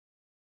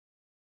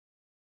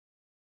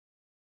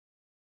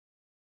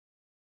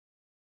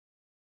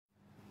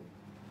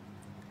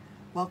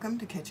Welcome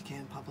to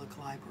Ketchikan Public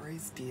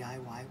Library's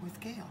DIY with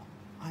Gayle.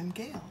 I'm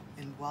Gayle,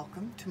 and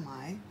welcome to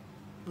my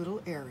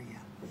little area.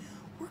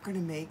 We're going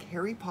to make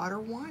Harry Potter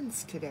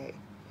wands today.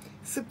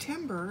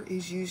 September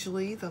is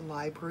usually the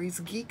library's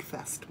Geek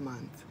Fest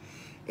month,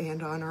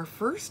 and on our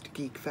first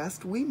Geek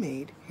Fest we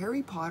made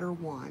Harry Potter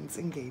wands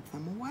and gave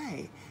them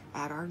away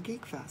at our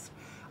Geek Fest.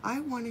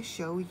 I want to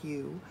show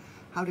you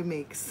how to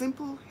make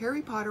simple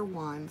Harry Potter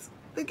wands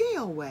the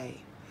Gayle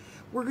way.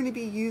 We're going to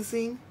be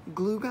using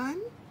glue gun,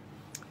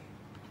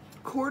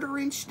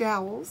 1/4-inch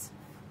dowels,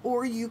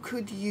 or you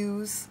could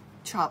use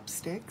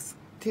chopsticks.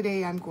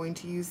 Today I'm going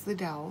to use the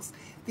dowels.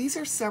 These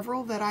are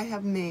several that I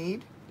have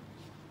made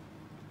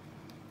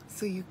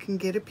so you can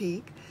get a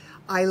peek.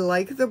 I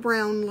like the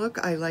brown look.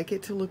 I like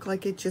it to look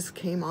like it just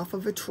came off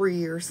of a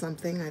tree or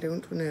something. I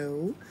don't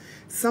know.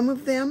 Some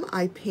of them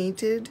I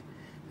painted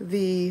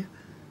the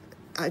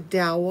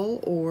dowel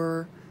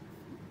or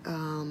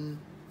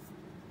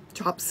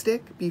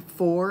chopstick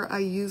before I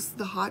used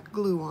the hot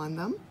glue on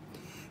them.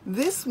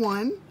 This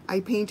one I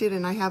painted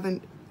and I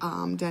haven't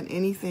done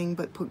anything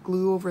but put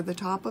glue over the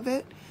top of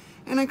it,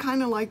 and I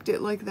kind of liked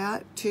it like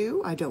that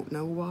too. I don't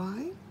know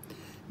why.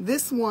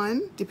 This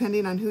one,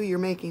 depending on who you're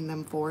making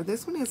them for,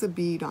 this one has a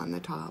bead on the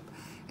top,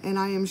 and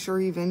I am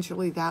sure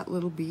eventually that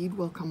little bead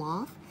will come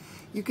off.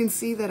 You can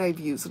see that I've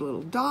used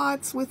little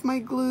dots with my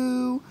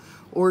glue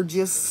or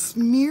just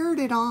smeared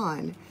it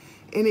on,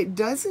 and it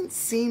doesn't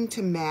seem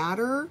to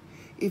matter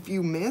if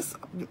you miss.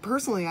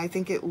 Personally, I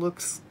think it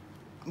looks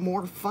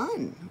more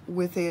fun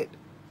with it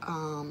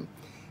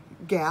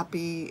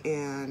gappy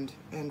and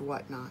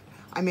whatnot.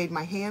 I made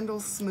my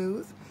handles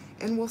smooth,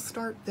 and we'll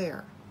start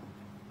there.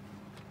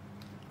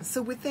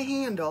 So with the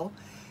handle,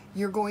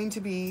 you're going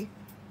to be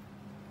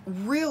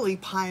really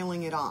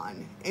piling it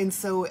on, and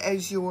so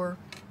as you're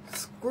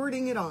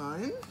squirting it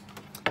on,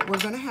 we're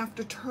going to have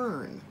to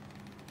turn,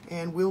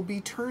 and we'll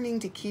be turning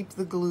to keep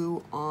the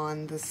glue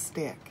on the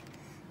stick.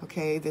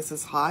 Okay, this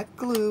is hot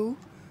glue,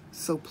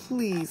 so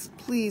please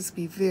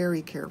be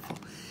very careful.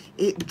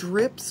 It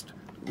drips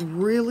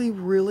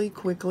really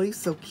quickly,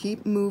 so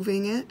keep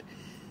moving it,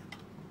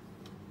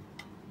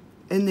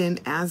 and then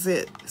as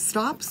it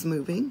stops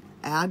moving,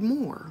 add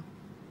more.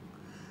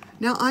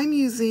 Now I'm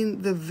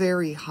using the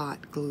very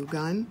hot glue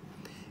gun,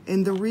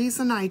 and the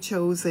reason I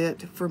chose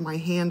it for my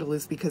handle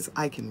is because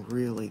I can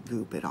really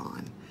goop it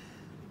on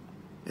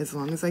as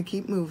long as I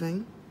keep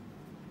moving.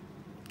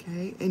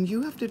 Okay, and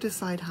you have to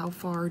decide how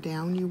far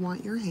down you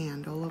want your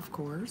handle, of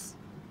course.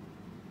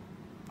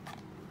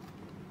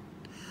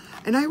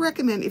 And I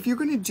recommend, if you're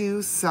going to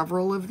do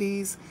several of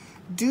these,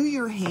 do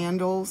your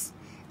handles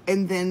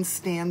and then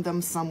stand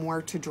them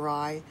somewhere to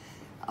dry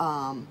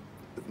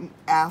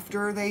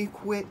after they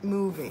quit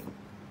moving.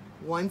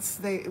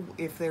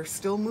 If they're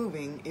still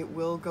moving, it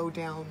will go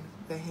down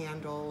the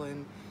handle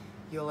and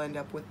you'll end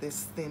up with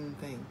this thin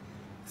thing.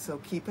 So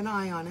keep an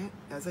eye on it.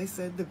 As I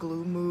said, the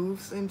glue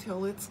moves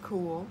until it's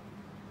cool.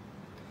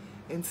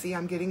 And see,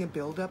 I'm getting a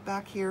buildup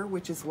back here,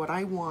 which is what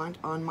I want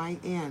on my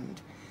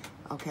end.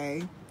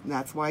 Okay,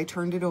 that's why I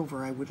turned it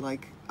over. I would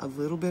like a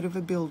little bit of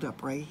a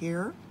buildup right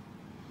here.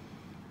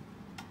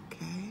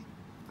 Okay,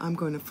 I'm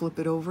going to flip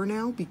it over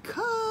now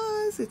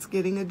because it's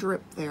getting a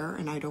drip there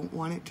and I don't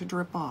want it to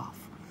drip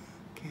off.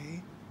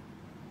 Okay,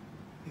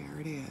 there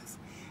it is.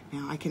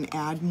 Now I can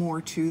add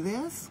more to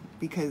this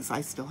because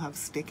I still have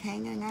stick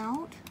hanging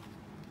out.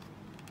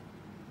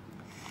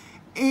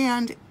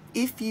 And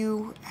if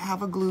you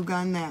have a glue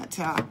gun that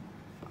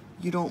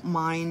you don't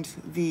mind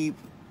the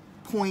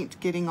point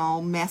getting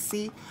all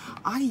messy,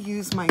 I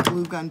use my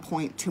glue gun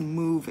point to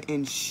move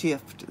and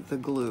shift the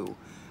glue.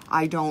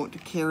 I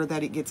don't care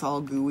that it gets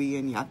all gooey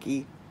and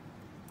yucky,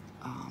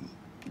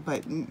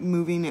 but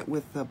moving it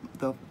with the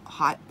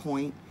hot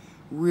point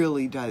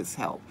really does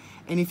help.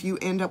 And if you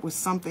end up with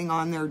something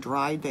on there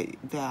dried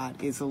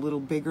that is a little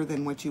bigger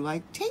than what you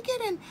like, take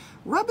it and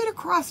rub it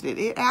across it.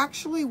 It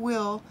actually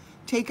will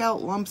take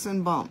out lumps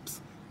and bumps,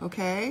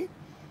 okay?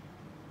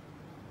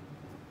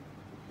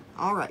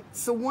 All right,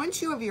 so once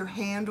you have your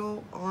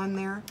handle on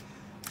there,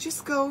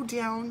 just go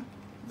down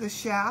the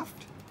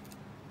shaft.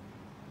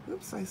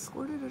 Oops, I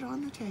squirted it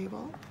on the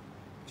table.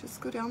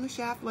 Just go down the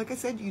shaft. Like I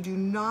said, you do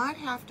not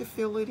have to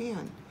fill it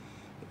in.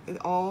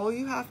 All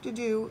you have to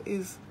do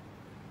is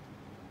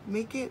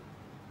make it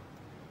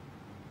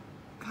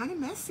kind of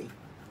messy.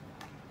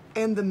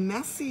 And the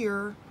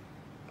messier,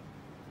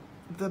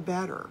 the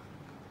better,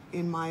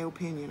 in my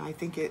opinion. I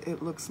think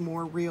it looks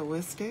more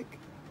realistic.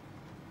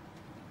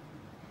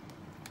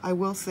 I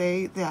will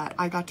say that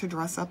I got to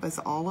dress up as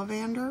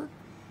Ollivander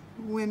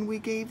when we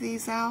gave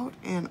these out,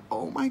 and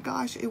oh my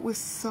gosh, it was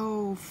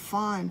so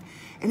fun.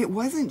 And it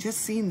wasn't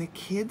just seeing the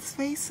kids'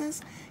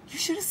 faces. You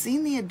should have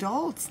seen the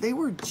adults. They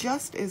were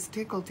just as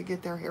tickled to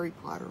get their Harry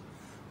Potter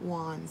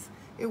wands.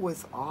 It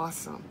was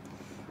awesome.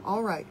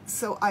 All right,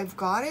 so I've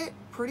got it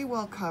pretty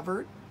well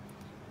covered,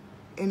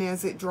 and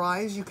as it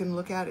dries, you can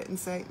look at it and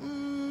say,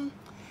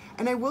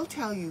 And I will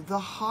tell you, the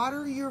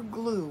hotter your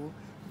glue,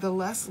 the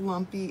less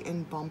lumpy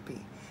and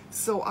bumpy.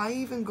 So I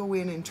even go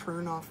in and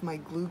turn off my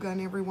glue gun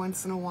every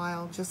once in a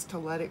while just to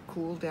let it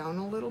cool down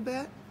a little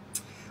bit.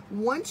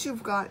 Once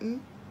you've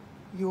gotten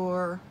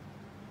your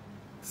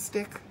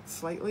stick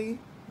slightly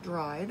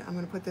dried, I'm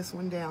going to put this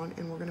one down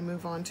and we're going to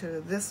move on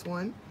to this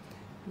one,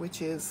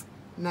 which is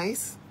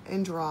nice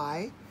and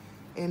dry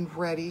and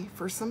ready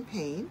for some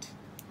paint.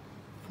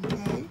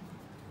 Okay,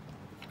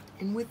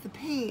 and with the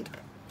paint,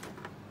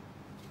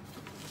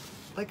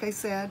 like I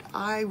said,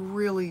 I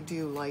really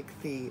do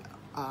like the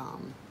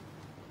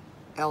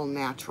El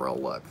Natural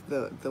look,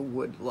 the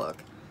wood look.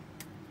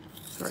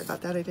 Sorry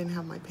about that, I didn't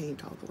have my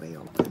paint all the way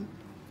open.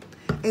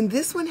 And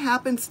this one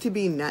happens to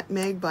be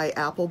Nutmeg by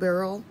Apple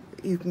Barrel.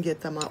 You can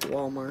get them at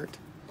Walmart.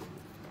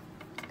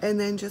 And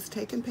then just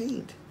take and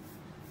paint.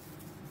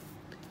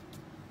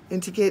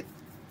 And to get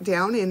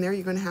down in there,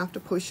 you're going to have to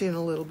push in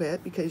a little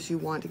bit because you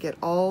want to get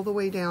all the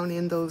way down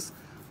in those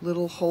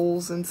little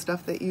holes and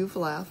stuff that you've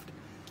left.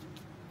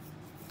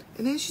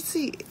 And as you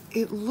see,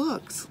 it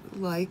looks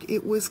like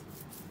it was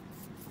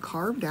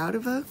carved out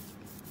of a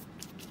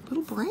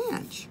little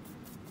branch.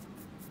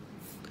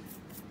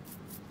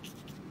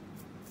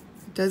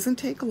 It doesn't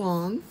take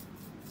long.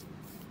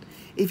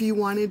 If you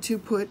wanted to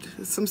put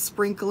some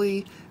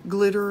sprinkly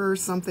glitter or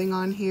something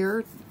on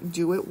here,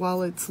 do it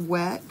while it's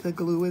wet. The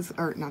glue is,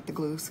 or not the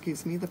glue,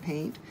 excuse me, the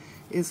paint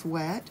is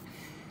wet.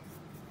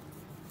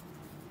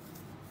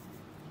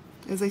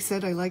 As I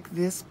said, I like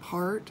this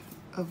part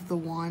of the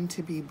wand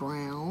to be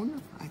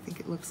brown. I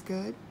think it looks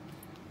good.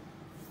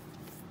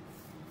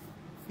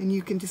 And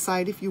you can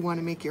decide if you want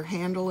to make your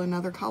handle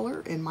another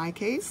color. In my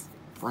case,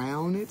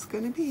 brown it's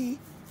going to be,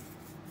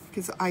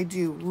 because I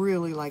do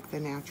really like the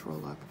natural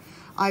look.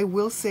 I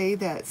will say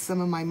that some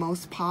of my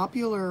most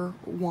popular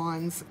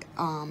wands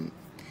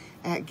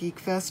at Geek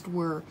Fest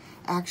were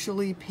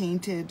actually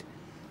painted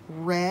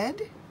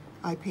red.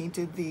 I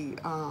painted the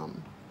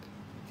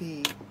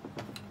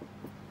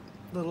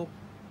little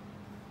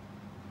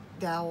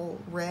dowel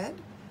red,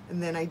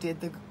 and then I did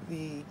the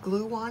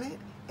glue on it,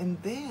 and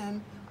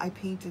then I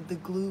painted the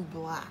glue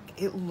black.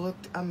 It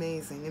looked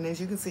amazing, and as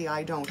you can see,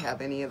 I don't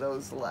have any of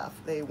those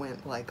left. They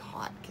went like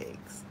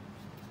hotcakes.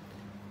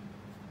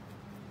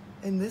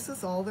 And this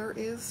is all there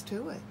is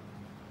to it.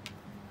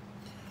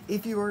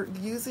 If you're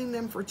using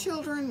them for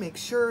children, make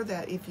sure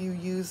that if you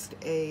used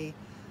a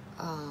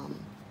I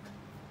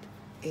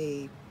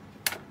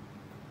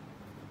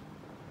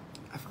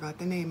forgot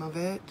the name of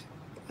it,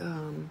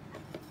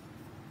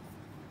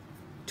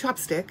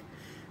 chopstick,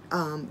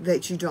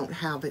 that you don't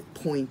have it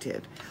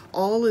pointed.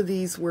 All of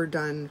these were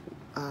done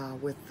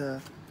with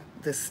the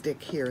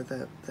stick here,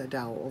 the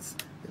dowels,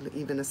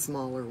 even a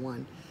smaller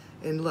one.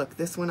 And look,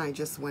 this one I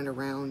just went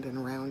around and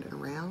around and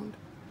around,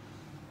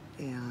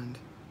 and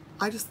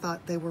I just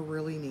thought they were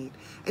really neat.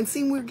 And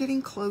seeing we're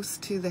getting close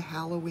to the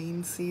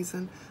Halloween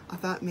season, I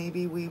thought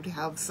maybe we'd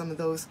have some of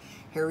those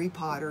Harry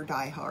Potter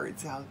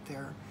diehards out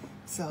there.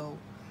 So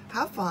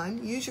have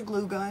fun, use your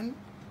glue gun,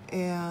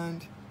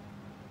 and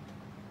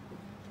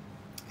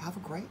have a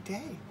great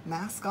day.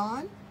 Mask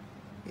on,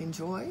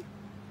 enjoy,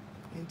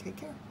 and take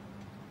care.